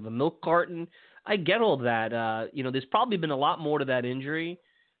back of a milk carton. I get all that. There's probably been a lot more to that injury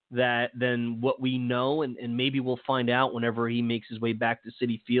than what we know, and maybe we'll find out whenever he makes his way back to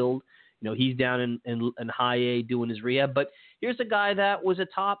Citi Field. He's down in high A doing his rehab. But here's a guy that was a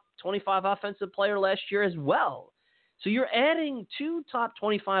top 25 offensive player last year as well. So you're adding two top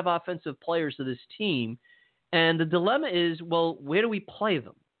 25 offensive players to this team, and the dilemma is, well, where do we play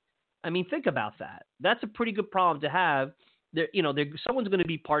them? I mean, think about that. That's a pretty good problem to have. Someone's going to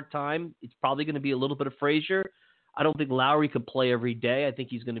be part-time. It's probably going to be a little bit of Frazier. I don't think Lowrie could play every day. I think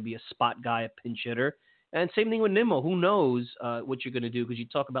he's going to be a spot guy, a pinch hitter. And same thing with Nimmo. Who knows what you're going to do because you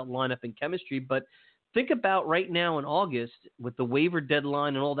talk about lineup and chemistry. But think about right now in August with the waiver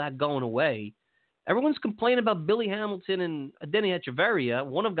deadline and all that going away. Everyone's complaining about Billy Hamilton and Adeiny Hechavarria,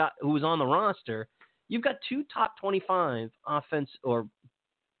 who was on the roster. You've got two top 25 offensive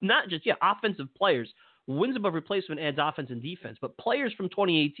players. Wins above replacement adds offense and defense, but players from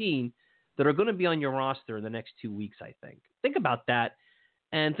 2018 that are going to be on your roster in the next 2 weeks, I think. Think about that,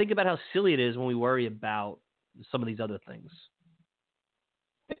 and think about how silly it is when we worry about some of these other things.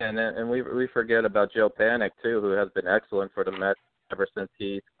 And we forget about Joe Panik, too, who has been excellent for the Mets ever since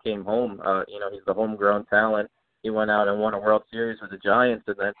he came home. He's the homegrown talent. He went out and won a World Series with the Giants,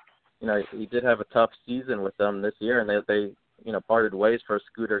 and then, he did have a tough season with them this year, and they parted ways for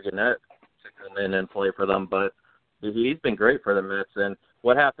Scooter Gennett to come in and play for them. But he's been great for the Mets. And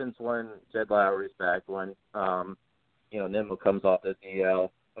what happens when Jed Lowrie's back, when Nimmo comes off the DL?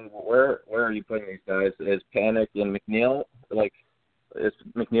 Where are you putting these guys? Is Panik and McNeil, is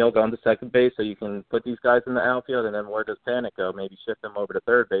McNeil going to second base so you can put these guys in the outfield? And then where does Panik go? Maybe shift them over to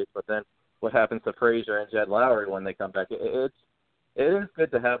third base. But then what happens to Frazier and Jed Lowrie when they come back? It is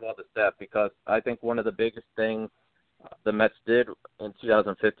good to have all the depth because I think one of the biggest things the Mets did in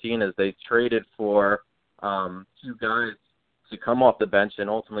 2015 is they traded for two guys to come off the bench and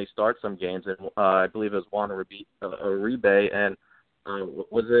ultimately start some games. And I believe it was Juan Uribe and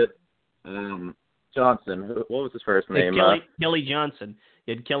was it Johnson? What was his first name? Kelly Johnson.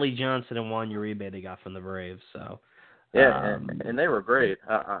 You had Kelly Johnson and Juan Uribe they got from the Braves. So yeah, and they were great.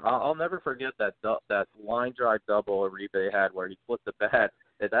 I'll never forget that line drive double Uribe had where he flipped the bat.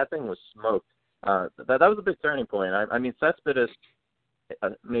 That thing was smoked. That was a big turning point. I mean, Cespedes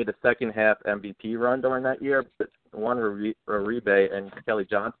made a second-half MVP run during that year, but Juan Uribe and Kelly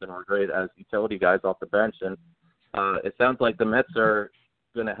Johnson were great as utility guys off the bench. And it sounds like the Mets are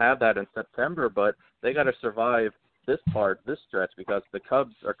going to have that in September, but they got to survive this stretch, because the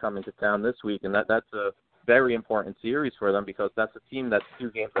Cubs are coming to town this week, and that's a very important series for them because that's a team that's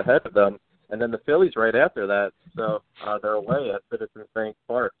 2 games ahead of them, and then the Phillies right after that. So they're away at Citizens Bank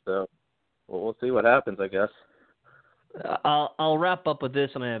Park. So we'll see what happens, I guess. I'll wrap up with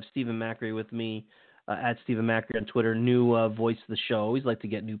this, and I have Stephen Macri with me at Stephen Macri on Twitter, new voice of the show. Always like to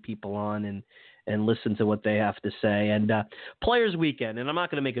get new people on and listen to what they have to say. And Players Weekend, and I'm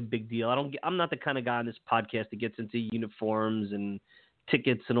not going to make a big deal. I'm not the kind of guy on this podcast that gets into uniforms and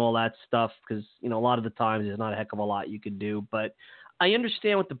tickets and all that stuff because, you know, a lot of the times there's not a heck of a lot you can do. But I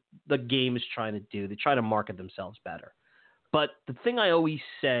understand what the game is trying to do. They try to market themselves better. But the thing I always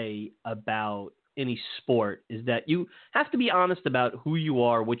say about any sport is that you have to be honest about who you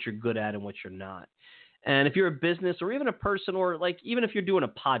are, what you're good at, and what you're not. And if you're a business or even a person, or like even if you're doing a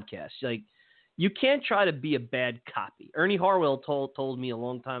podcast, like you can't try to be a bad copy. Ernie Harwell told me a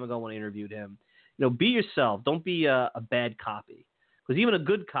long time ago when I interviewed him, you know, be yourself. Don't be a bad copy, because even a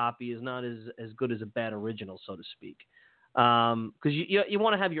good copy is not as good as a bad original, so to speak. Because you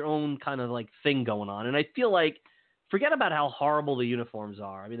want to have your own kind of like thing going on. And I feel like, forget about how horrible the uniforms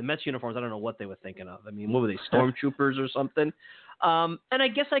are. I mean, the Mets uniforms, I don't know what they were thinking of. I mean, what were they, stormtroopers or something? And I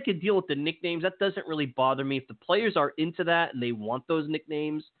guess I could deal with the nicknames. That doesn't really bother me. If the players are into that and they want those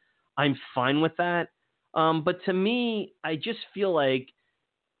nicknames, I'm fine with that. But to me, I just feel like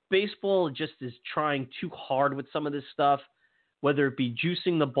baseball just is trying too hard with some of this stuff, whether it be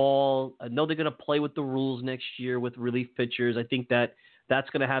juicing the ball. I know they're going to play with the rules next year with relief pitchers. I think that's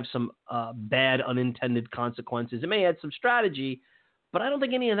going to have some bad unintended consequences. It may add some strategy, but I don't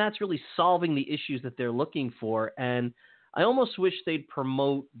think any of that's really solving the issues that they're looking for. And I almost wish they'd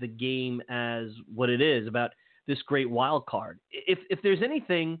promote the game as what it is, about this great wild card. If there's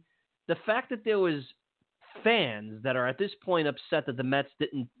anything, the fact that there was fans that are at this point upset that the Mets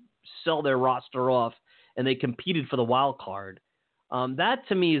didn't sell their roster off and they competed for the wild card, that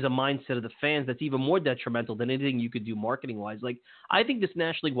to me is a mindset of the fans that's even more detrimental than anything you could do marketing-wise. Like, I think this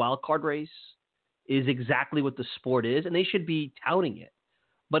National League wild card race is exactly what the sport is, and they should be touting it.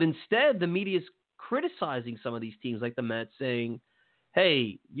 But instead, the media is criticizing some of these teams like the Mets, saying,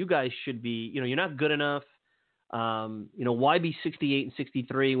 hey, you guys should be, you're not good enough. Why be 68 and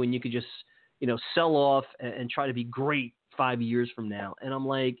 63 when you could just, sell off and try to be great 5 years from now? And I'm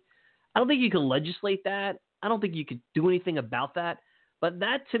like, I don't think you can legislate that. I don't think you could do anything about that. But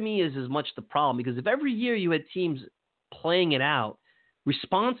that to me is as much the problem, because if every year you had teams playing it out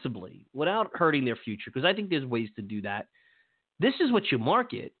responsibly without hurting their future, because I think there's ways to do that, this is what you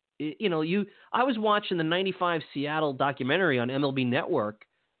market. I was watching the 95 Seattle documentary on MLB Network,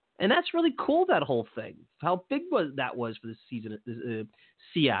 and that's really cool, that whole thing, how big that was for this season,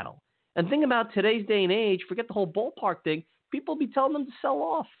 Seattle. And think about today's day and age, forget the whole ballpark thing, people be telling them to sell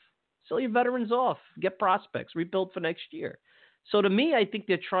off. Sell your veterans off, get prospects, rebuild for next year. So to me, I think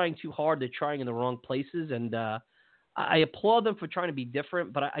they're trying too hard. They're trying in the wrong places, and I applaud them for trying to be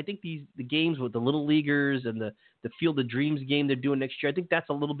different. But I think the games with the little leaguers and the Field of Dreams game they're doing next year, I think that's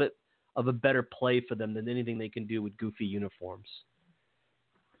a little bit of a better play for them than anything they can do with goofy uniforms.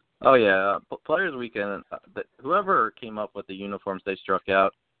 Oh yeah, Players Weekend. Whoever came up with the uniforms they struck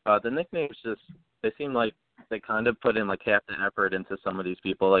out, the nicknames they seem like they kind of put in like half the effort into some of these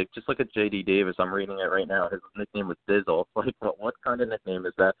people. Like, just look at J.D. Davis. I'm reading it right now. His nickname was Dizzle. Like, what kind of nickname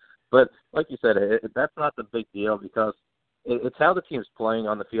is that? But like you said, that's not the big deal, because it's how the team's playing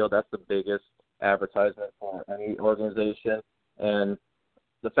on the field. That's the biggest advertisement for any organization. And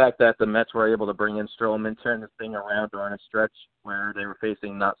the fact that the Mets were able to bring in Stroman, turn this thing around during a stretch where they were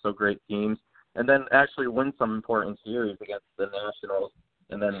facing not so great teams, and then actually win some important series against the Nationals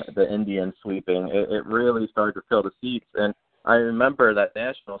and then the Indians sweeping, it really started to fill the seats. And I remember that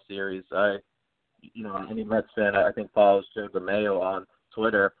National series. Any Mets fan I think follows Joe DeMaio on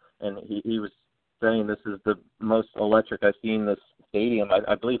Twitter, and he was saying this is the most electric I've seen this stadium.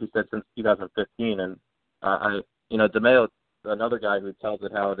 I believe he said since 2015. And DeMaio, another guy who tells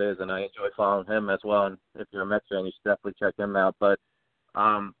it how it is, and I enjoy following him as well. And if you're a Mets fan, you should definitely check him out. But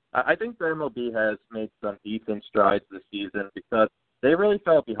I think the MLB has made some decent strides this season, because they really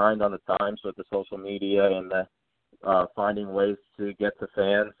fell behind on the times with the social media and the finding ways to get to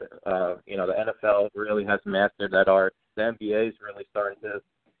fans. The NFL really has mastered that art. The NBA is really starting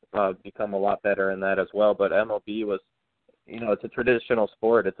to become a lot better in that as well. But MLB was, it's a traditional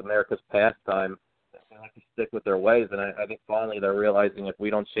sport. It's America's pastime. They like to stick with their ways, and I think finally they're realizing if we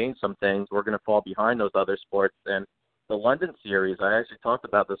don't change some things, we're going to fall behind those other sports. And the London series, I actually talked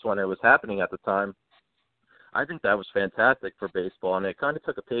about this when it was happening at the time. I think that was fantastic for baseball, and it kind of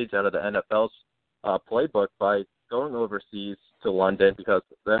took a page out of the NFL's playbook by going overseas to London because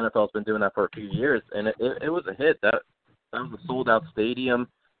the NFL's been doing that for a few years, and it was a hit. That was a sold-out stadium.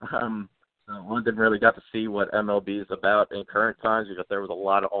 So London really got to see what MLB is about in current times because there was a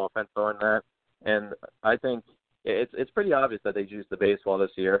lot of offense on that. And I think it's pretty obvious that they used the baseball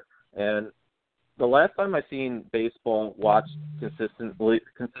this year. And the last time I seen baseball watched consistently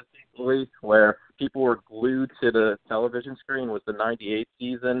where people were glued to the television screen was the 98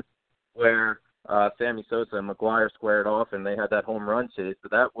 season where Sammy Sosa and McGuire squared off and they had that home run chase. So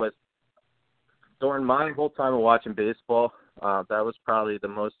that was, during my whole time of watching baseball, that was probably the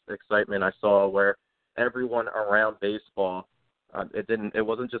most excitement I saw where everyone around baseball, it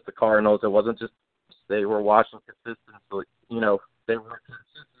wasn't just the Cardinals, it wasn't just they were watching consistently, they were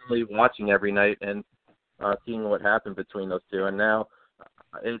consistently watching every night and seeing what happened between those two. And now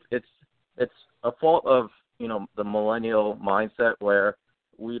it's a fault of, the millennial mindset where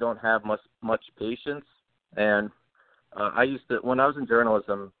we don't have much patience. And when I was in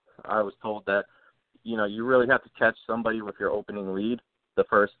journalism, I was told that, you really have to catch somebody with your opening lead. The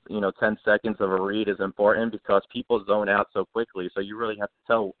first, 10 seconds of a read is important because people zone out so quickly. So you really have to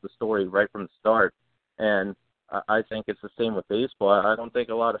tell the story right from the start. And I think it's the same with baseball. I don't think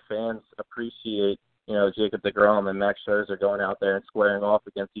a lot of fans appreciate, Jacob deGrom and Max Scherzer going out there and squaring off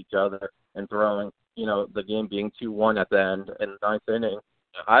against each other and throwing, the game being 2-1 at the end in the ninth inning.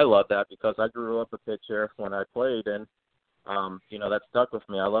 I love that because I grew up a pitcher when I played, and, that stuck with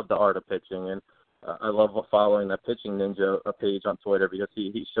me. I love the art of pitching, and I love following that Pitching Ninja page on Twitter because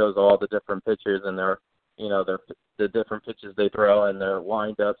he shows all the different pitchers and the different pitches they throw and their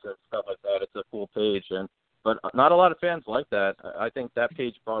windups and stuff like that. It's a cool page, but not a lot of fans like that. I think that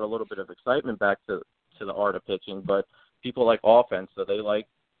page brought a little bit of excitement back to the art of pitching, but people like offense, so they like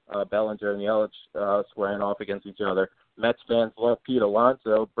Bellinger and Yelich squaring off against each other. Mets fans love Pete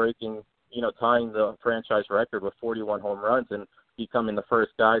Alonso breaking, tying the franchise record with 41 home runs and becoming the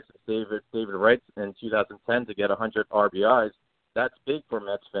first guy since David Wright in 2010 to get 100 RBIs. That's big for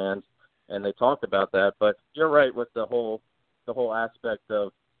Mets fans, and they talk about that. But you're right with the whole aspect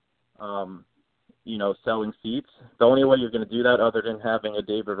of, selling seats. The only way you're going to do that other than having a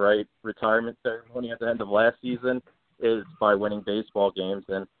David Wright retirement ceremony at the end of last season is by winning baseball games,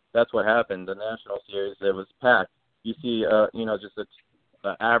 and that's what happened. The National Series, it was packed. You see, just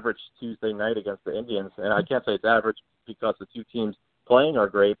an average Tuesday night against the Indians, and I can't say it's average because the two teams playing are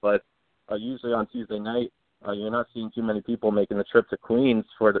great, but usually on Tuesday night, you're not seeing too many people making the trip to Queens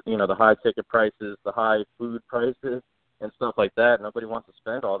for the high ticket prices, the high food prices, and stuff like that. Nobody wants to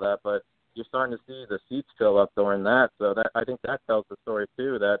spend all that, but you're starting to see the seats fill up during that. So I think that tells the story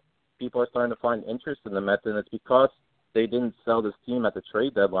too, that people are starting to find interest in the Mets, and it's because they didn't sell this team at the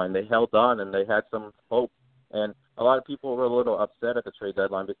trade deadline. They held on and they had some hope. And a lot of people were a little upset at the trade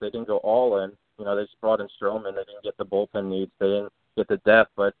deadline because they didn't go all in. They just brought in Stroman. They didn't get the bullpen needs. They didn't get the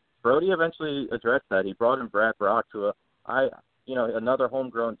depth. But Brody eventually addressed that. He brought in Brad Brock to another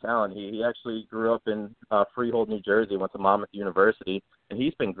homegrown talent. He actually grew up in Freehold, New Jersey, went to Monmouth University, and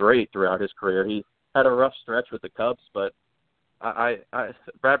he's been great throughout his career. He had a rough stretch with the Cubs, but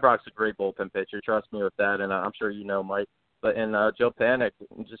Brad Brock's a great bullpen pitcher. Trust me with that, and I'm sure Mike. But Joe Panik,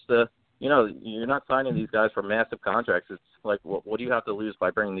 just you're not signing these guys for massive contracts. It's like, what do you have to lose by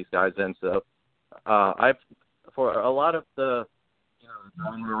bringing these guys in? So for a lot of the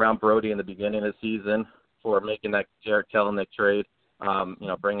drama around Brody in the beginning of the season for making that Jarrett Kelenic trade,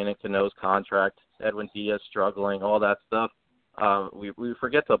 bringing in Cano's contract, Edwin Diaz struggling, all that stuff. We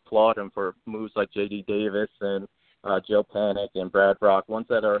forget to applaud him for moves like J.D. Davis and Joe Panik and Brad Brock,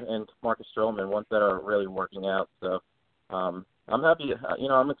 and Marcus Stroman, ones that are really working out. So I'm happy.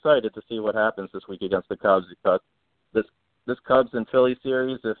 I'm excited to see what happens this week against the Cubs because this Cubs and Philly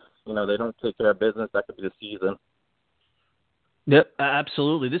series, if they don't take care of business, that could be the season. Yep,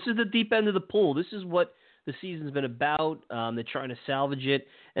 absolutely. This is the deep end of the pool. This is what the season's been about. They're trying to salvage it.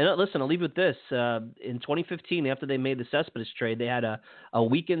 And listen, I'll leave with this. In 2015, after they made the Cespedes trade, they had a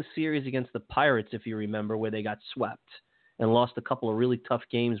weekend series against the Pirates, if you remember, where they got swept and lost a couple of really tough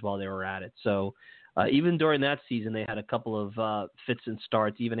games while they were at it. So even during that season, they had a couple of fits and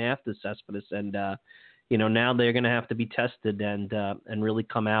starts, even after Cespedes. And, now they're going to have to be tested and really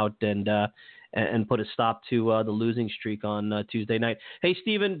come out and put a stop to the losing streak on Tuesday night. Hey,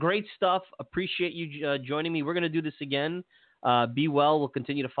 Steven, great stuff. Appreciate you joining me. We're going to do this again. Be well. We'll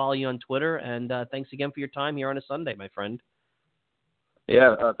continue to follow you on Twitter. And thanks again for your time here on a Sunday, my friend.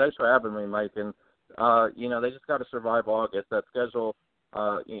 Yeah, thanks for having me, Mike. And, they just got to survive August. That schedule,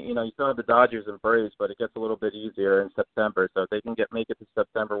 you still have the Dodgers and Braves, but it gets a little bit easier in September. So if they can make it to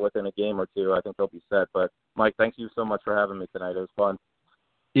September within a game or two, I think they'll be set. But, Mike, thank you so much for having me tonight. It was fun.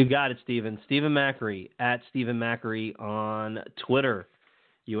 You got it, Stephen. Stephen Macri, at Stephen Macri on Twitter,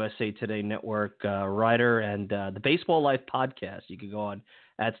 USA Today Network writer, and the Baseball Life podcast. You can go on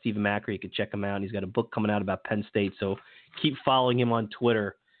at Stephen Macri. You can check him out. He's got a book coming out about Penn State, so keep following him on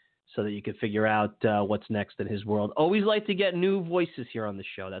Twitter so that you can figure out what's next in his world. Always like to get new voices here on the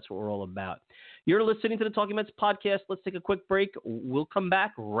show. That's what we're all about. You're listening to the Talking Mets podcast. Let's take a quick break. We'll come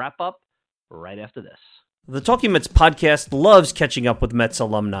back, wrap up right after this. The Talking Mets podcast loves catching up with Mets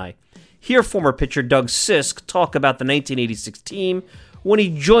alumni. Hear former pitcher Doug Sisk talk about the 1986 team when he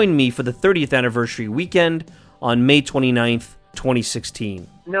joined me for the 30th anniversary weekend on May 29th, 2016.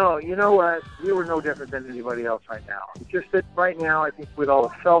 No, you know what? We were no different than anybody else right now. It's just that right now, I think with all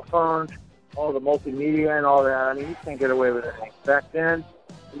the cell phones, all the multimedia and all that, I mean, you can't get away with anything. Back then,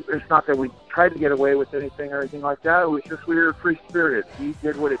 it's not that we tried to get away with anything or anything like that. It was just we were free-spirited. We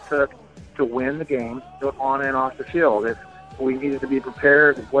did what it took to win the game on and off the field. If we needed to be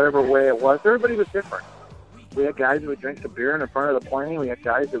prepared, whatever way it was, everybody was different. We had guys who would drink some beer in front of the plane. We had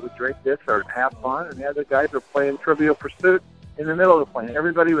guys that would drink this or have fun, and the other guys were playing Trivial Pursuit in the middle of the plane.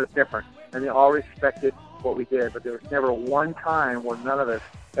 Everybody was different, and they all respected what we did, but there was never one time where none of us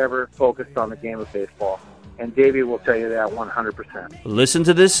ever focused on the game of baseball. And Davey will tell you that 100%. Listen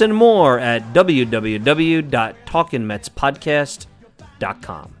to this and more at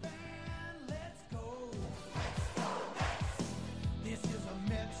www.talkingmetspodcast.com.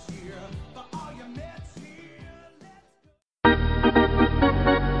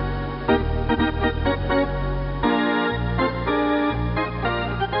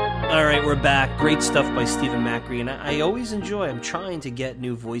 All right, we're back. Great stuff by Stephen Macri, and I always enjoy. I'm trying to get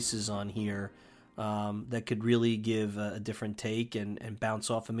new voices on here that could really give a different take and bounce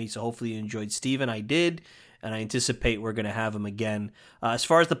off of me. So hopefully you enjoyed Stephen. I did, and I anticipate we're going to have him again. As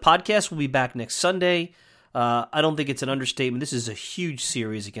far as the podcast, we'll be back next Sunday. I don't think it's an understatement. This is a huge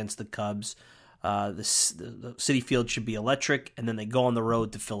series against the Cubs. The Citi Field should be electric, and then they go on the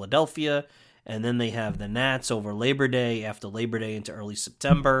road to Philadelphia. And then they have the Nats over Labor Day, after Labor Day into early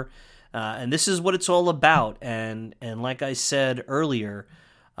September. And this is what it's all about. And like I said earlier,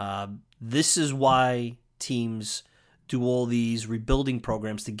 this is why teams do all these rebuilding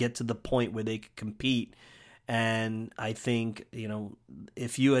programs to get to the point where they can compete. And I think,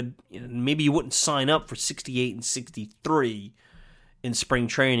 if you had, maybe you wouldn't sign up for 68 and 63 in spring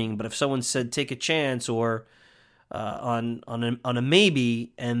training, but if someone said take a chance or on a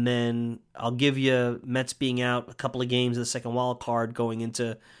maybe, and then I'll give you Mets being out a couple of games of the second wild card going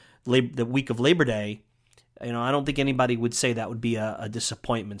into the week of Labor Day, I don't think anybody would say that would be a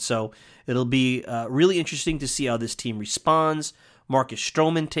disappointment. So it'll be really interesting to see how this team responds. Marcus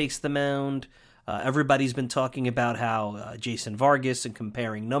Stroman takes the mound. Everybody's been talking about how Jason Vargas and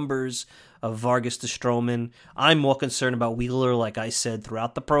comparing numbers of Vargas to Stroman. I'm more concerned about Wheeler, like I said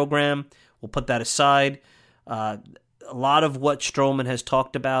throughout the program. We'll put that aside. A lot of what Stroman has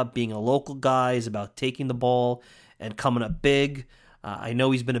talked about, being a local guy, is about taking the ball and coming up big. I know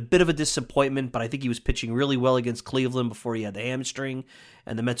he's been a bit of a disappointment, but I think he was pitching really well against Cleveland before he had the hamstring.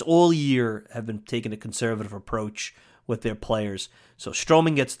 And the Mets all year have been taking a conservative approach with their players. So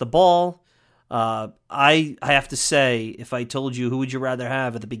Stroman gets the ball. I have to say, if I told you who would you rather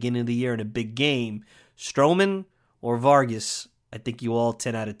have at the beginning of the year in a big game, Stroman or Vargas, I think you all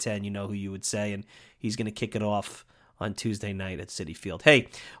 10 out of 10, you know who you would say, and he's going to kick it off on Tuesday night at Citi Field. Hey, I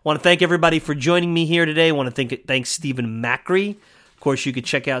want to thank everybody for joining me here today. I want to thank Stephen Macri. Of course, you could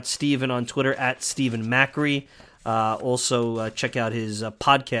check out Stephen on Twitter at Stephen Macri. Also, check out his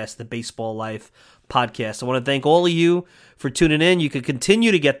podcast, The Baseball Life Podcast. I want to thank all of you for tuning in. You can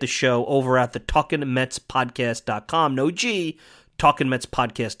continue to get the show over at the TalkingMetsPodcast.com. No G,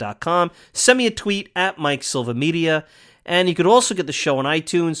 TalkingMetsPodcast.com. Send me a tweet at Mike Silva Media. And you could also get the show on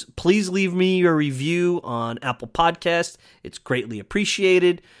iTunes. Please leave me your review on Apple Podcasts. It's greatly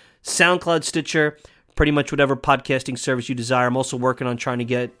appreciated. SoundCloud, Stitcher, pretty much whatever podcasting service you desire. I'm also working on trying to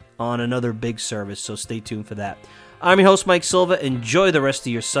get on another big service, so stay tuned for that. I'm your host, Mike Silva. Enjoy the rest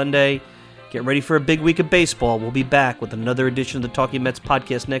of your Sunday. Get ready for a big week of baseball. We'll be back with another edition of the Talking Mets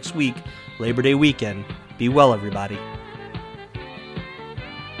podcast next week, Labor Day weekend. Be well, everybody.